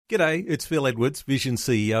G'day, it's Phil Edwards, Vision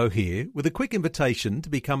CEO here, with a quick invitation to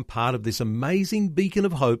become part of this amazing beacon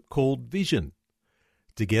of hope called Vision.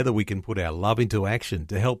 Together we can put our love into action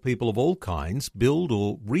to help people of all kinds build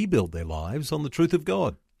or rebuild their lives on the truth of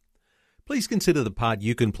God. Please consider the part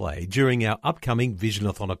you can play during our upcoming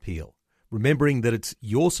Visionathon appeal, remembering that it's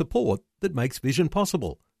your support that makes Vision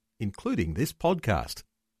possible, including this podcast.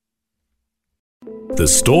 The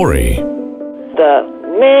story.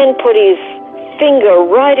 The man put his finger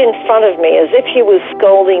right in front of me as if he was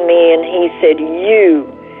scolding me, and he said, You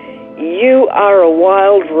are a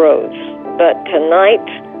wild rose, but tonight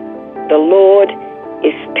the Lord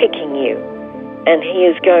is picking you, and he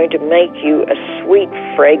is going to make you a sweet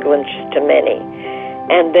fragrance to many.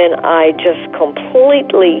 And then I just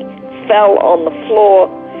completely fell on the floor,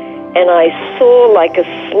 and I saw like a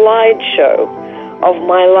slideshow of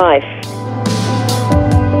my life.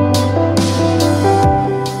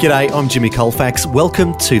 G'day, I'm Jimmy Colfax.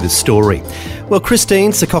 Welcome to The Story. Well, Christine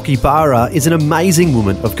Sakakibara is an amazing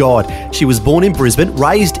woman of God. She was born in Brisbane,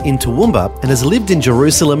 raised in Toowoomba, and has lived in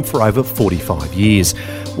Jerusalem for over 45 years.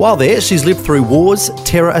 While there, she's lived through wars,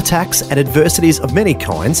 terror attacks, and adversities of many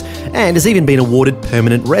kinds, and has even been awarded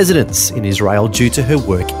permanent residence in Israel due to her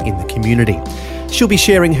work in the community. She'll be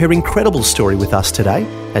sharing her incredible story with us today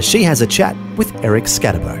as she has a chat with Eric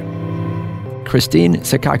Scatterbo. Christine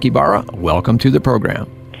Sakakibara, welcome to the program.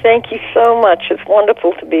 Thank you so much. It's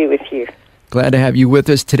wonderful to be with you. Glad to have you with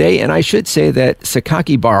us today. And I should say that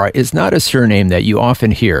Sakakibara is not a surname that you often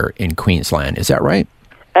hear in Queensland. Is that right?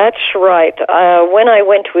 That's right. When I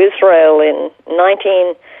went to Israel in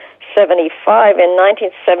 1975, in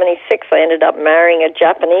 1976, I ended up marrying a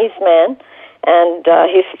Japanese man, and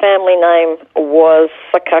his family name was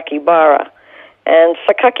Sakakibara. And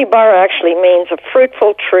Sakakibara actually means a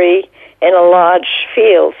fruitful tree in a large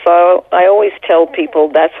field. So I always tell people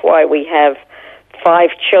that's why we have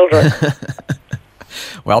 5 children.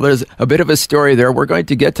 Well, there's a bit of a story there. We're going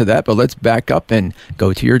to get to that, but let's back up and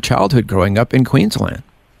go to your childhood growing up in Queensland.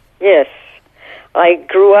 Yes. I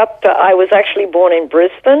grew up, I was actually born in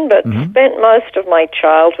Brisbane, but spent most of my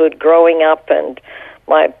childhood growing up and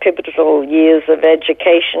my pivotal years of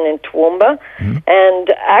education in Toowoomba.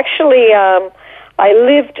 And actually, I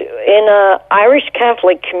lived in an Irish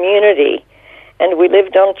Catholic community, and we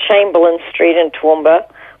lived on Chamberlain Street in Toowoomba.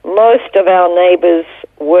 Most of our neighbours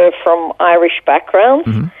were from Irish backgrounds,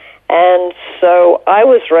 and so I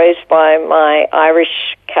was raised by my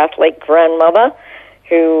Irish Catholic grandmother,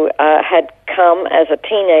 who had come as a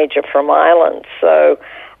teenager from Ireland. So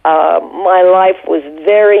my life was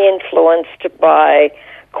very influenced by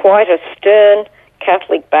quite a stern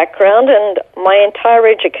Catholic background, and my entire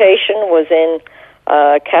education was in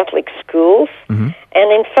Catholic schools. And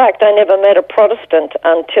in fact, I never met a Protestant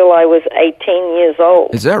until I was 18 years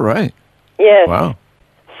old. Is that right? Yes. Wow.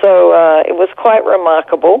 So it was quite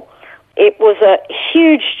remarkable. It was a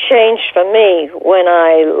huge change for me when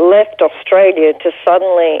I left Australia to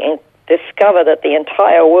suddenly discover that the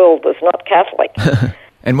entire world was not Catholic.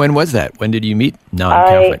 And when was that? When did you meet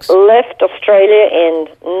non-Catholics? I left Australia in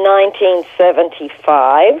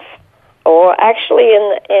 1975. Or actually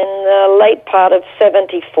in the late part of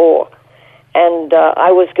 74. And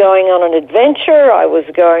I was going on an adventure. I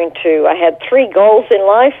had 3 goals in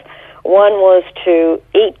life. One was to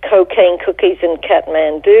eat cocaine cookies in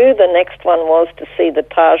Kathmandu. The next one was to see the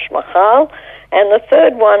Taj Mahal. And the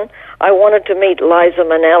third one, I wanted to meet Liza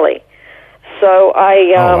Minnelli. So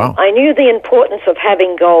I knew the importance of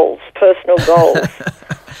having goals, personal goals.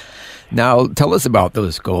 Now, tell us about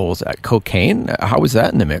those goals. Cocaine, how was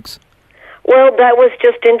that in the mix? Well, that was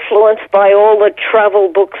just influenced by all the travel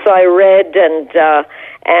books I read, and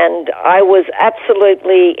I was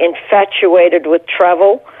absolutely infatuated with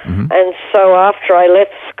travel. And so after I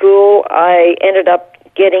left school, I ended up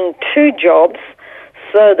getting 2 jobs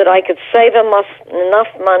so that I could save enough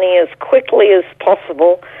money as quickly as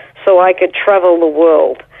possible so I could travel the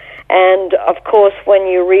world. And, of course, when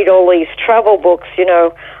you read all these travel books,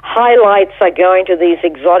 highlights are going to these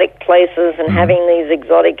exotic places and having these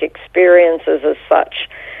exotic experiences as such.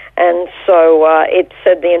 And so it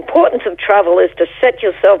said the importance of travel is to set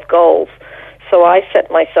yourself goals. So I set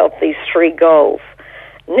myself these 3 goals.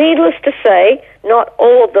 Needless to say, not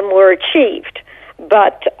all of them were achieved.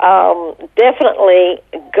 But definitely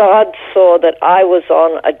God saw that I was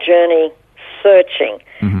on a journey searching.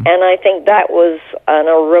 And I think that was a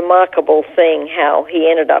remarkable thing, how he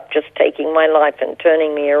ended up just taking my life and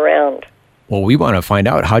turning me around. Well, we want to find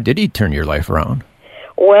out, how did he turn your life around?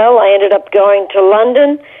 Well, I ended up going to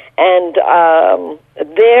London, and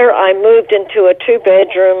there I moved into a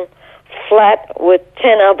 2-bedroom flat with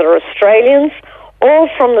 10 other Australians, all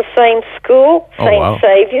from the same school, St.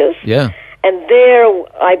 Saviour's. Yeah. And there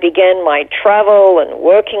I began my travel and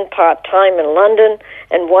working part-time in London.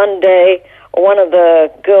 And one day, one of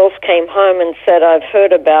the girls came home and said, I've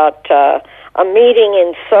heard about a meeting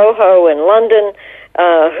in Soho in London.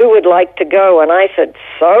 Who would like to go? And I said,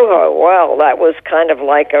 Soho? Well, that was kind of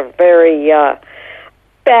like a very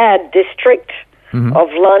bad district of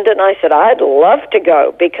London. I said, I'd love to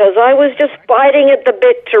go because I was just biting at the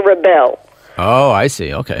bit to rebel. Oh, I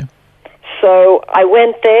see. Okay. So I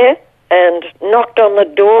went there and knocked on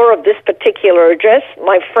the door of this particular address.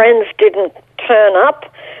 My friends didn't turn up,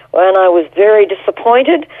 and I was very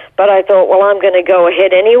disappointed, but I thought, well, I'm going to go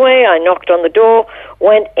ahead anyway. I knocked on the door,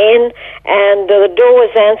 went in, and the door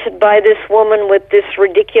was answered by this woman with this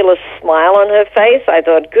ridiculous smile on her face. I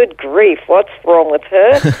thought, good grief, what's wrong with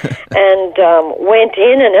her? And went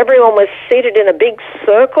in, and everyone was seated in a big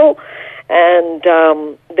circle, and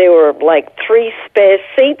there were like 3 spare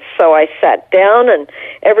seats, so I sat down, and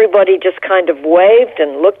everybody just kind of waved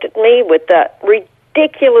and looked at me with that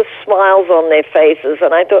ridiculous smiles on their faces,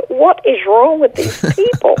 and I thought, what is wrong with these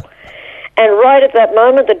people? And right at that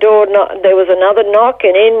moment, there was another knock,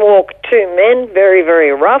 and in walked 2 men, very,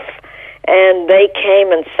 very rough, and they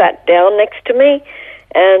came and sat down next to me,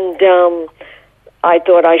 and I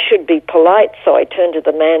thought I should be polite, so I turned to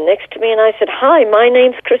the man next to me, and I said, hi, my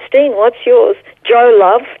name's Christine, what's yours? Joe,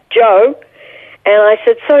 love, Joe. And I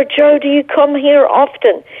said, so, Joe, do you come here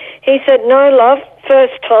often? He said, no, love,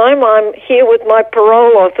 first time. I'm here with my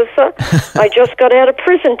parole officer. I just got out of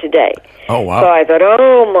prison today. Oh, wow. So I thought,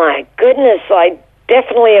 oh, my goodness, I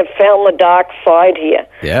definitely have found the dark side here.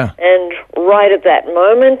 Yeah. And right at that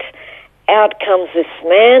moment, out comes this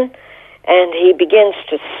man, and he begins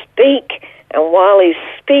to speak. And while he's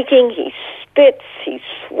speaking, he spits, he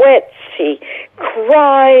sweats, he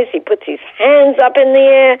cries, he puts his hands up in the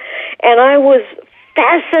air, and I was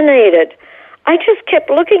fascinated. I just kept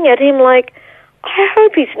looking at him like, I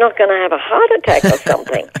hope he's not going to have a heart attack or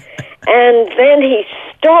something. And then he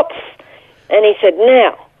stops, and he said,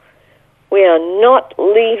 now, we are not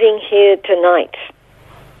leaving here tonight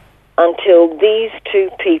until these 2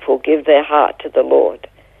 people give their heart to the Lord.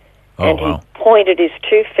 Oh, and wow. he pointed his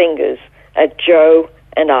 2 fingers at Joe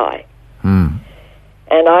and I.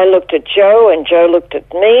 And I looked at Joe, and Joe looked at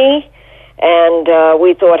me, and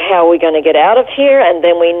we thought, how are we going to get out of here? And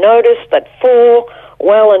then we noticed that 4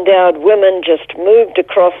 well-endowed women just moved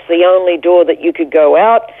across the only door that you could go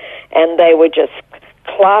out, and they were just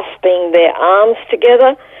clasping their arms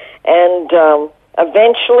together, and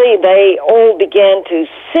eventually they all began to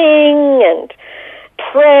sing and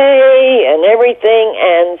pray and everything,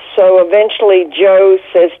 and so eventually Joe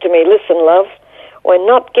says to me, listen, love, we're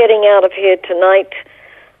not getting out of here tonight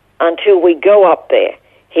until we go up there.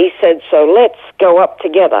 He said, so let's go up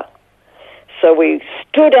together. So we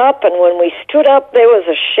stood up, and when we stood up, there was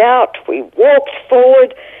a shout. We walked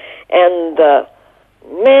forward, and the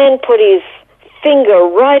man put his finger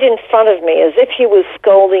right in front of me as if he was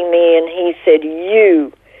scolding me, and he said,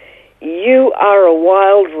 you are a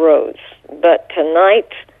wild rose, but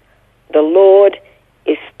tonight the Lord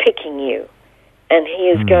is picking you, and he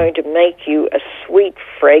is going to make you a sweet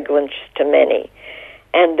fragrance to many.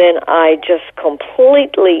 And then I just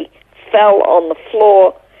completely fell on the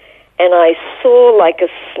floor, and I saw like a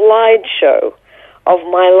slideshow of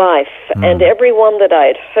my life and everyone that I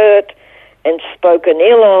had hurt and spoken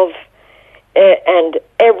ill of, and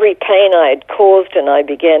every pain I had caused, and I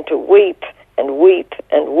began to weep and weep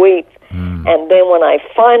and weep. And then when I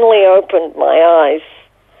finally opened my eyes,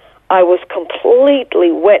 I was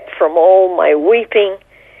completely wet from all my weeping,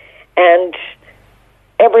 and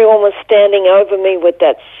everyone was standing over me with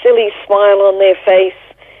that silly smile on their face.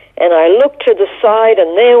 And I looked to the side,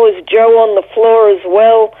 and there was Joe on the floor as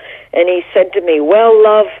well, and he said to me, well,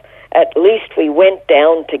 love, at least we went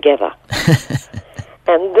down together.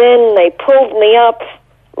 And then they pulled me up,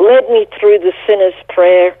 led me through the sinner's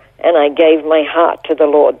prayer, and I gave my heart to the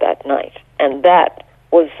Lord that night. And that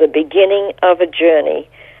was the beginning of a journey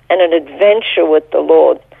and an adventure with the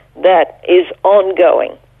Lord that is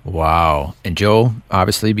ongoing. Wow. And Joe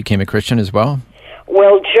obviously became a Christian as well?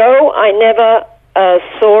 Well, Joe, I never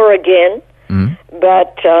saw again,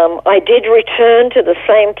 but I did return to the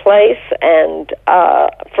same place and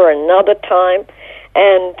for another time,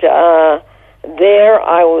 and there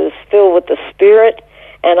I was filled with the Spirit,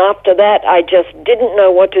 and after that I just didn't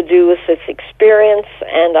know what to do with this experience,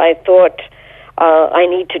 and I thought I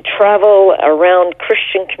need to travel around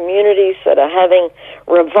Christian communities that are having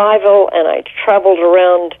revival, and I traveled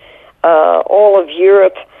around all of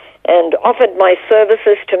Europe and offered my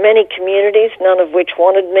services to many communities, none of which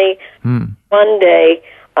wanted me. One day,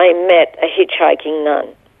 I met a hitchhiking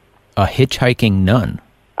nun. A hitchhiking nun?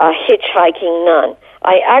 A hitchhiking nun.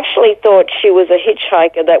 I actually thought she was a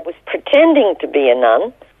hitchhiker that was pretending to be a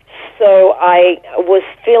nun. So I was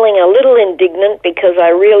feeling a little indignant because I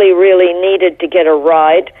really, really needed to get a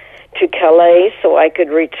ride to Calais so I could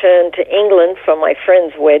return to England for my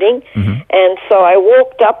friend's wedding. Mm-hmm. And so I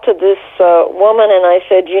walked up to this woman and I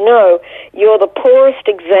said, you know, you're the poorest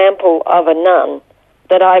example of a nun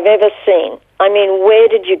that I've ever seen. I mean, where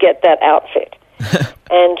did you get that outfit?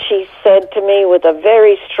 And she said to me with a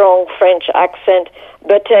very strong French accent,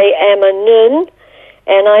 but I am a nun.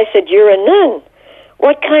 And I said, you're a nun?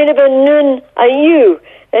 What kind of a nun are you?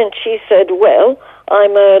 And she said, well,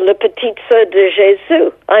 I'm a le petite sœur de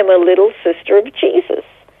Jésus. I'm a little sister of Jesus.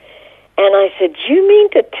 And I said, you mean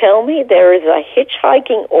to tell me there is a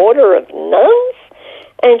hitchhiking order of nuns?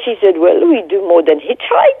 And she said, well, we do more than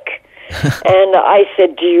hitchhike. And I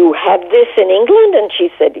said, do you have this in England? And she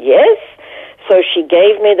said, yes. So she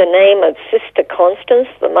gave me the name of Sister Constance,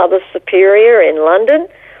 the Mother Superior in London.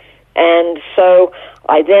 And so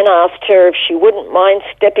I then asked her if she wouldn't mind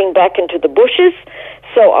stepping back into the bushes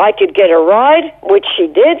so I could get a ride, which she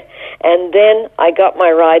did. And then I got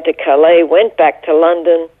my ride to Calais, went back to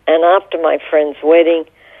London, and after my friend's wedding,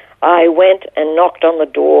 I went and knocked on the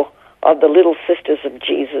door of the Little Sisters of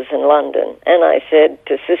Jesus in London. And I said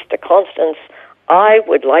to Sister Constance, I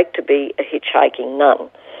would like to be a hitchhiking nun.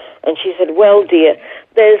 And she said, well, dear,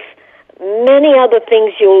 there's many other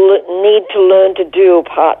things you'll need to learn to do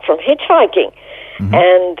apart from hitchhiking. Mm-hmm.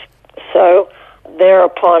 And so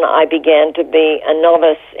thereupon I began to be a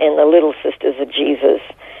novice in the Little Sisters of Jesus.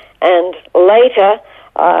 And later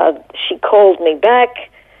she called me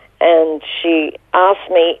back and she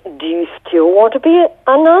asked me, do you still want to be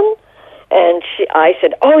a nun? And I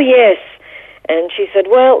said, oh, yes. And she said,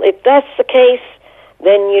 well, if that's the case,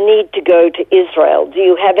 then you need to go to Israel. Do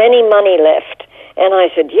you have any money left? And I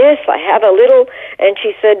said, yes, I have a little. And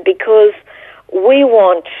she said, because we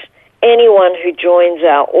want anyone who joins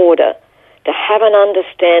our order to have an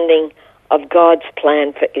understanding of God's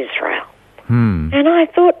plan for Israel. And I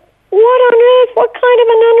thought, what on earth? What kind of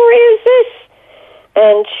a nunnery is this?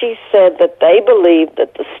 And she said that they believed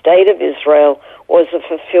that the state of Israel was a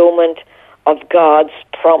fulfillment of God's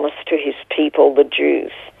promise to his people, the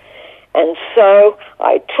Jews. And so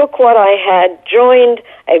I took what I had, joined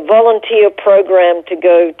a volunteer program to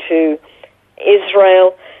go to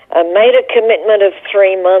Israel, made a commitment of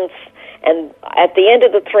 3 months, and at the end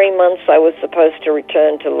of the 3 months I was supposed to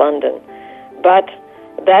return to London. But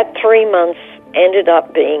that 3 months ended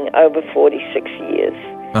up being over 46 years.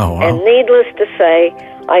 Oh, wow. And needless to say,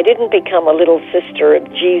 I didn't become a little sister of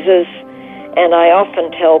Jesus, and I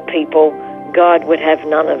often tell people God would have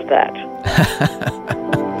none of that.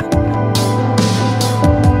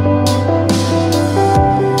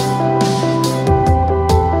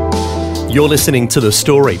 You're listening to The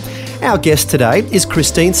Story. Our guest today is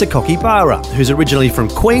Christine Sakakibara, who's originally from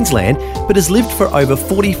Queensland but has lived for over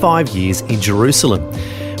 45 years in Jerusalem.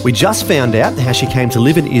 We just found out how she came to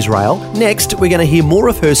live in Israel. Next, we're going to hear more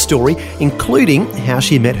of her story, including how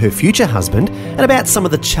she met her future husband and about some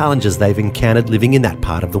of the challenges they've encountered living in that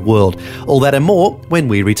part of the world. All that and more when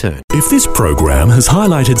we return. If this program has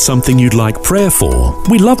highlighted something you'd like prayer for,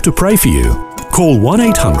 we'd love to pray for you. Call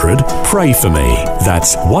 1-800-PRAY-FOR-ME.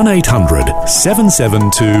 That's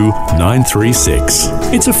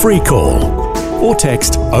 1-800-772-936. It's a free call. Or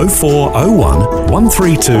text 0401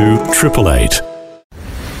 132 888.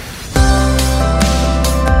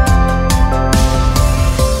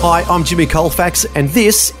 Hi, I'm Jimmy Colfax, and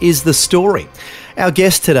this is The Story. Our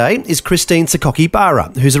guest today is Christine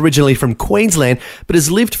Sakakibara, who's originally from Queensland but has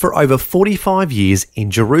lived for over 45 years in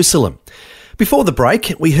Jerusalem. Before the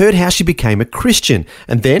break, we heard how she became a Christian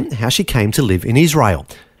and then how she came to live in Israel.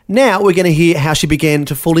 Now we're going to hear how she began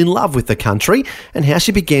to fall in love with the country and how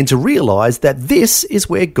she began to realise that this is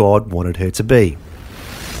where God wanted her to be.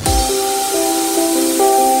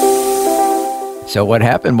 So what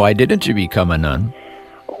happened? Why didn't you become a nun?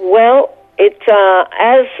 Well,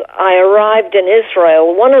 as I arrived in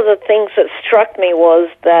Israel, one of the things that struck me was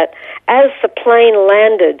that as the plane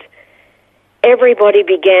landed, everybody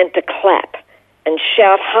began to clap and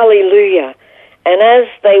shout hallelujah. And as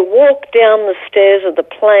they walked down the stairs of the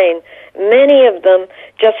plane, many of them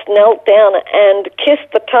just knelt down and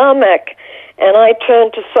kissed the tarmac. And I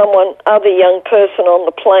turned to other young person on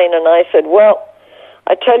the plane, and I said, well,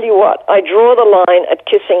 I tell you what, I draw the line at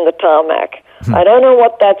kissing the tarmac. I don't know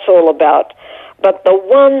what that's all about. But the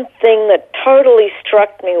one thing that totally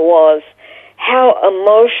struck me was how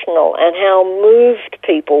emotional and how moved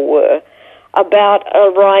people were about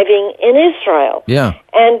arriving in Israel. Yeah.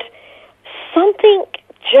 And something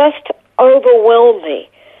just overwhelmed me.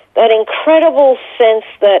 That incredible sense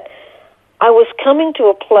that I was coming to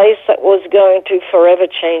a place that was going to forever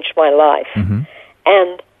change my life. Mm-hmm.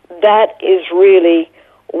 And that is really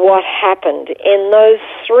what happened. In those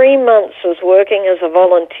 3 months I was working as a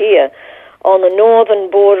volunteer on the northern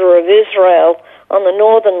border of Israel, on the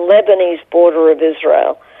northern Lebanese border of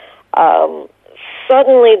Israel.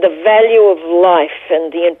 Suddenly the value of life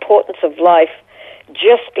and the importance of life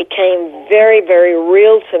just became very, very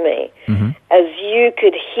real to me. Mm-hmm. As you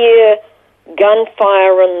could hear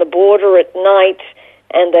gunfire on the border at night,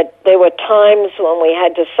 and that there were times when we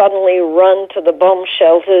had to suddenly run to the bomb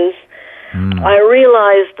shelters, I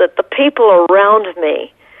realized that the people around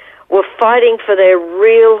me were fighting for their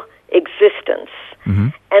real existence. Mm-hmm.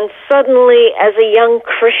 And suddenly, as a young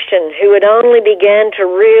Christian who had only began to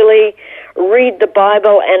really read the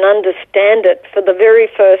Bible and understand it for the very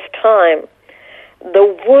first time, the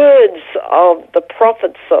words of the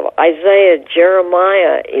prophets of Isaiah,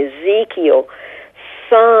 Jeremiah, Ezekiel,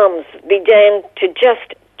 Psalms began to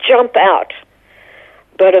just jump out.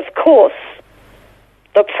 But of course,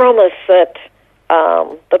 the promise that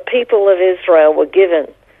the people of Israel were given,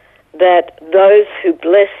 that those who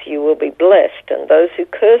bless you will be blessed and those who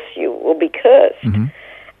curse you will be cursed. Mm-hmm.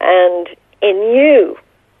 And in you,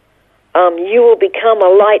 you will become a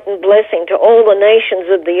light and blessing to all the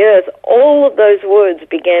nations of the earth. All of those words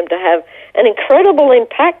began to have an incredible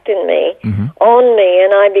impact in me, Mm-hmm. on me,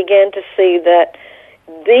 and I began to see that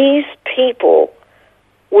these people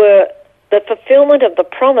were the fulfillment of the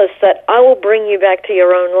promise that I will bring you back to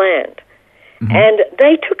your own land. Mm-hmm. And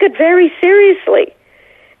they took it very seriously.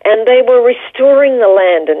 And they were restoring the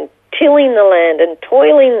land and tilling the land and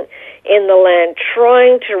toiling in the land,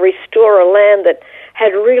 trying to restore a land that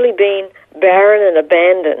had really been barren and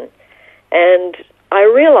abandoned. And I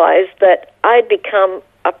realized that I'd become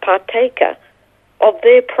a partaker of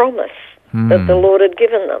their promise that the Lord had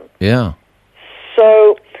given them. Yeah.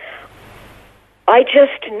 So I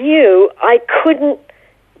just knew I couldn't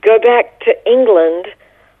go back to England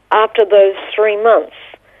after those 3 months.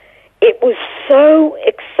 It was so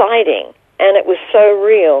exciting and it was so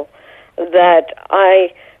real that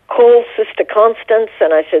I called Sister Constance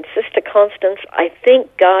and I said, Sister Constance, I think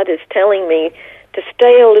God is telling me to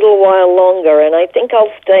stay a little while longer, and I think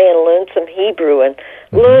I'll stay and learn some Hebrew and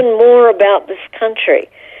learn more about this country.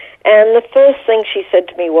 And the first thing she said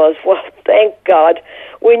to me was, well, thank God,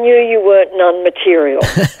 we knew you weren't non-material.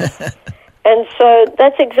 And so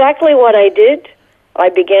that's exactly what I did. I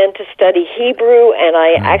began to study Hebrew, and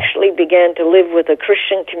I actually began to live with a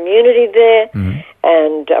Christian community there,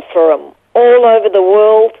 and from all over the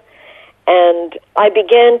world. And I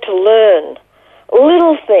began to learn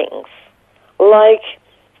little things, like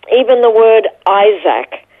even the word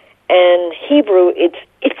Isaac, and Hebrew it's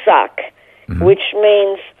Itzhak, which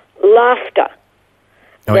means laughter.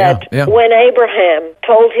 Oh, that yeah. when Abraham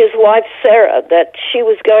told his wife Sarah that she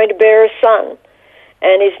was going to bear a son,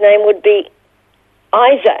 and his name would be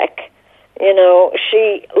Isaac,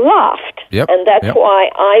 she laughed. Yep. And that's why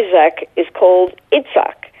Isaac is called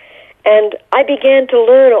Itzhak. And I began to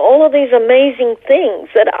learn all of these amazing things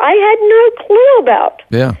that I had no clue about.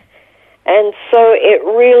 Yeah. And so it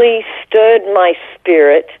really stirred my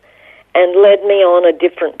spirit and led me on a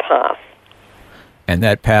different path. And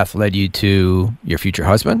that path led you to your future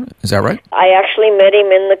husband? Is that right? I actually met him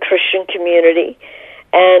in the Christian community,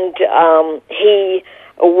 and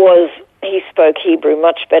he spoke Hebrew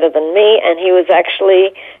much better than me, and he was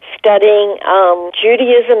actually studying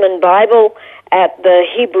Judaism and Bible at the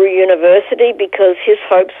Hebrew University because his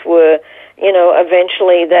hopes were,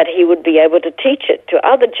 eventually that he would be able to teach it to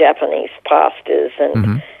other Japanese pastors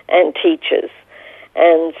and teachers.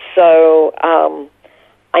 And so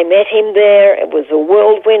I met him there. It was a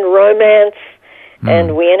whirlwind romance,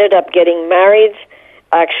 and we ended up getting married.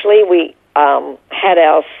 Actually, we had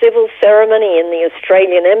our civil ceremony in the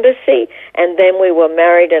Australian Embassy, and then we were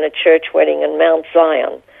married in a church wedding in Mount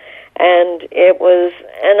Zion. And it was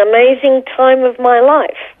an amazing time of my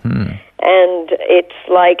life. And it's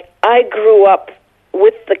like I grew up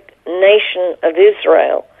with the nation of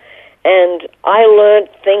Israel, and I learned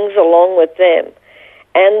things along with them.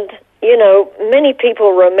 And, many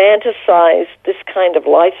people romanticize this kind of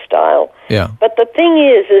lifestyle. Yeah. But the thing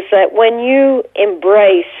is that when you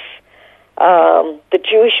embrace the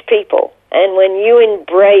Jewish people, and when you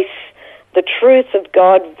embrace the truth of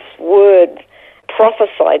God's word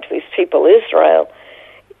prophesied to his people Israel,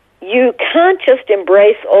 you can't just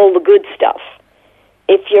embrace all the good stuff.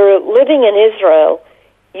 If you're living in Israel,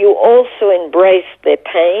 you also embrace their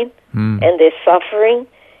pain and their suffering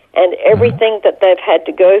and everything that they've had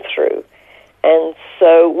to go through. And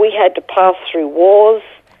so we had to pass through wars,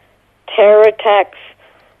 terror attacks,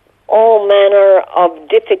 all manner of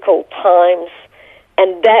difficult times,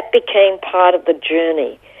 and that became part of the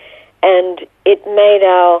journey. And it made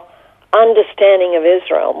our understanding of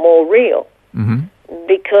Israel more real,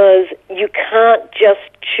 because you can't just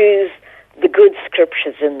choose the good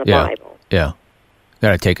scriptures in the Bible. Yeah,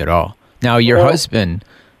 got to take it all. Now, your husband,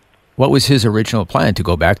 what was his original plan, to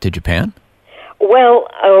go back to Japan? Well,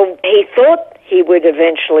 he thought he would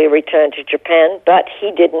eventually return to Japan, but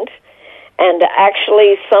he didn't. And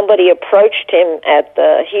actually, somebody approached him at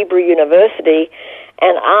the Hebrew University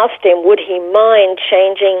and asked him, would he mind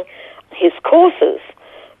changing his courses,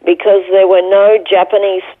 because there were no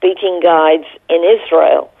Japanese-speaking guides in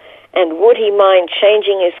Israel. And would he mind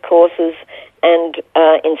changing his courses and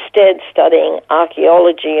instead studying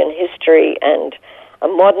archaeology and history and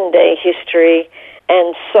modern-day history?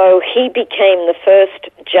 And so he became the first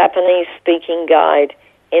Japanese-speaking guide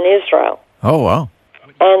in Israel. Oh, wow.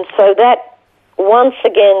 And so that once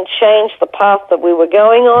again changed the path that we were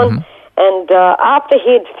going on. And after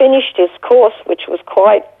he had finished his course, which was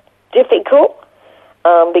quite difficult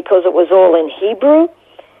because it was all in Hebrew,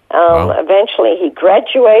 eventually he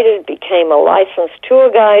graduated, became a licensed tour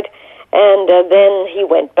guide, and then he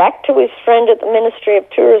went back to his friend at the Ministry of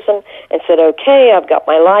Tourism and said, okay, I've got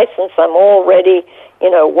my license, I'm all ready,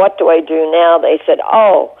 what do I do now? They said,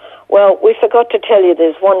 oh, well, we forgot to tell you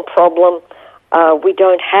there's one problem. We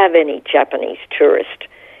don't have any Japanese tourists.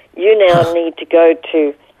 You now need to go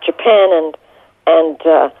to Japan and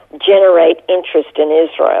generate interest in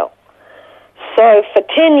Israel. So for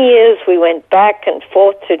 10 years we went back and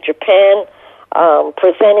forth to Japan,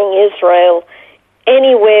 presenting Israel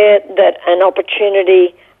anywhere that an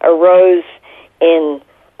opportunity arose in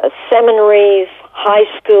seminaries, high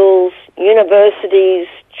schools, universities,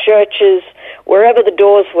 churches, wherever the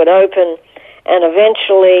doors would open, and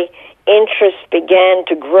eventually interest began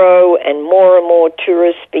to grow and more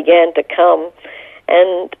tourists began to come.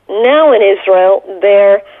 And now in Israel,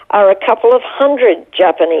 there are a couple of hundred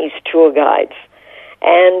Japanese tour guides.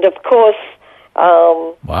 And of course,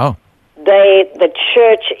 the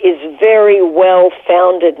church is very well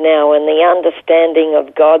founded now in the understanding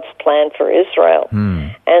of God's plan for Israel.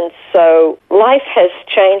 And so life has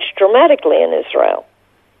changed dramatically in Israel.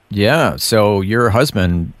 Yeah, so your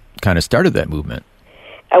husband kind of started that movement.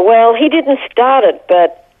 Well, he didn't start it,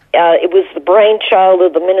 but it was the brainchild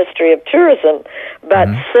of the Ministry of Tourism. But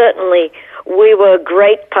certainly we were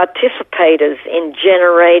great participators in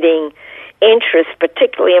generating interest,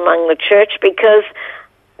 particularly among the church, because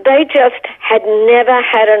they just had never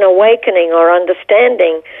had an awakening or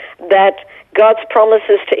understanding that God's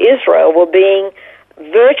promises to Israel were being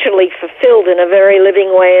virtually fulfilled in a very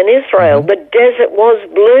living way in Israel. The desert was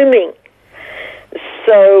blooming.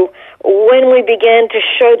 So when we began to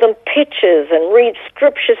show them pictures and read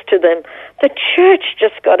scriptures to them, the church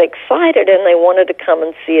just got excited and they wanted to come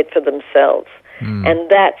and see it for themselves. And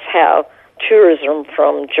that's how tourism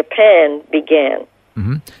from Japan began.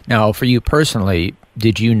 Now, for you personally,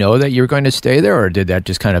 did you know that you were going to stay there, or did that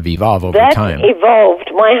just kind of evolve over time? That evolved.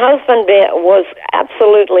 My husband was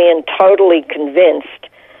absolutely and totally convinced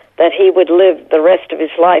that he would live the rest of his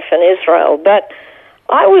life in Israel. But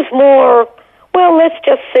I was more, well, let's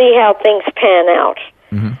just see how things pan out.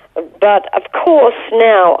 But, of course,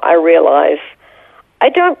 now I realize I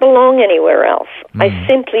don't belong anywhere else. I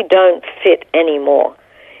simply don't fit anymore.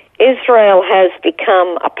 Israel has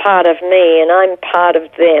become a part of me, and I'm part of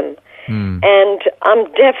them. And I'm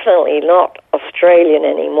definitely not Australian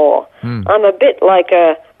anymore. I'm a bit like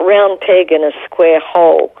a round peg in a square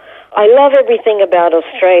hole. I love everything about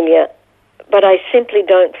Australia, but I simply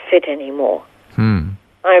don't fit anymore.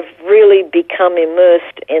 I've really become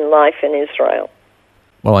immersed in life in Israel.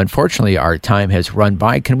 Well, unfortunately, our time has run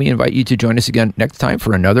by. Can we invite you to join us again next time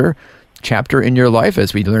for another chapter in your life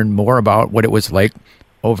as we learn more about what it was like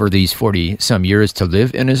over these 40-some years to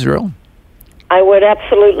live in Israel? I would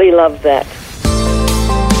absolutely love that.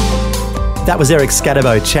 That was Eric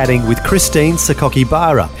Scatterbo chatting with Christine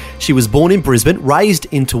Sakakibara. She was born in Brisbane, raised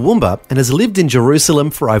in Toowoomba, and has lived in Jerusalem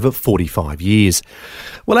for over 45 years.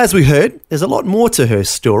 Well, as we heard, there's a lot more to her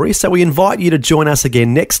story, so we invite you to join us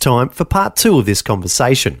again next time for part 2 of this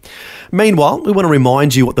conversation. Meanwhile, we want to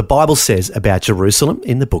remind you what the Bible says about Jerusalem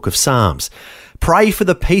in the book of Psalms. Pray for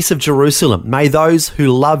the peace of Jerusalem. May those who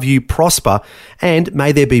love you prosper, and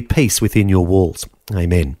may there be peace within your walls.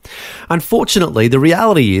 Amen. Unfortunately, the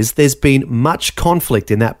reality is there's been much conflict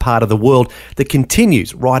in that part of the world that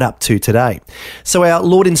continues right up to today. So our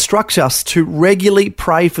Lord instructs us to regularly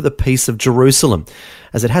pray for the peace of Jerusalem,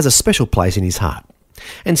 as it has a special place in his heart.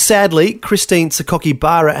 And sadly, Christine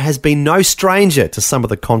Sakakibara has been no stranger to some of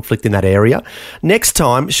the conflict in that area. Next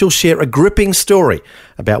time, she'll share a gripping story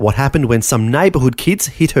about what happened when some neighbourhood kids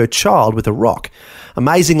hit her child with a rock.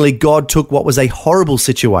 Amazingly, God took what was a horrible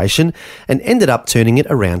situation and ended up turning it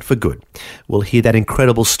around for good. We'll hear that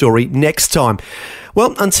incredible story next time.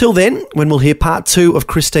 Well, until then, when we'll hear part 2 of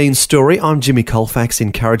Christine's story, I'm Jimmy Colfax,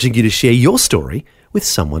 encouraging you to share your story with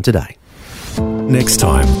someone today. Next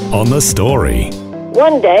time on The Story.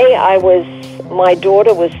 One day my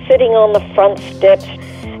daughter was sitting on the front steps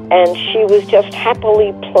and she was just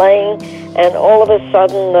happily playing, and all of a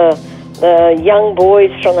sudden the young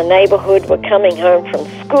boys from the neighbourhood were coming home from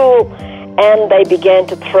school and they began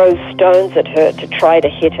to throw stones at her to try to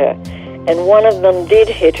hit her. And one of them did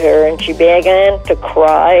hit her and she began to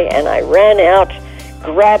cry, and I ran out,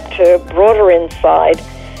 grabbed her, brought her inside,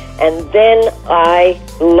 and then I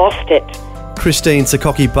lost it. Christine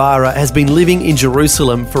Sakakibara has been living in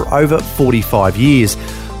Jerusalem for over 45 years.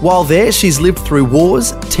 While there, she's lived through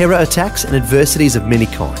wars, terror attacks and adversities of many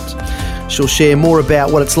kinds. She'll share more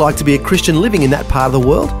about what it's like to be a Christian living in that part of the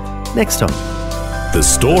world next time. The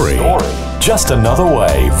Story. Just another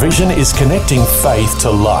way Vision is connecting faith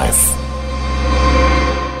to life.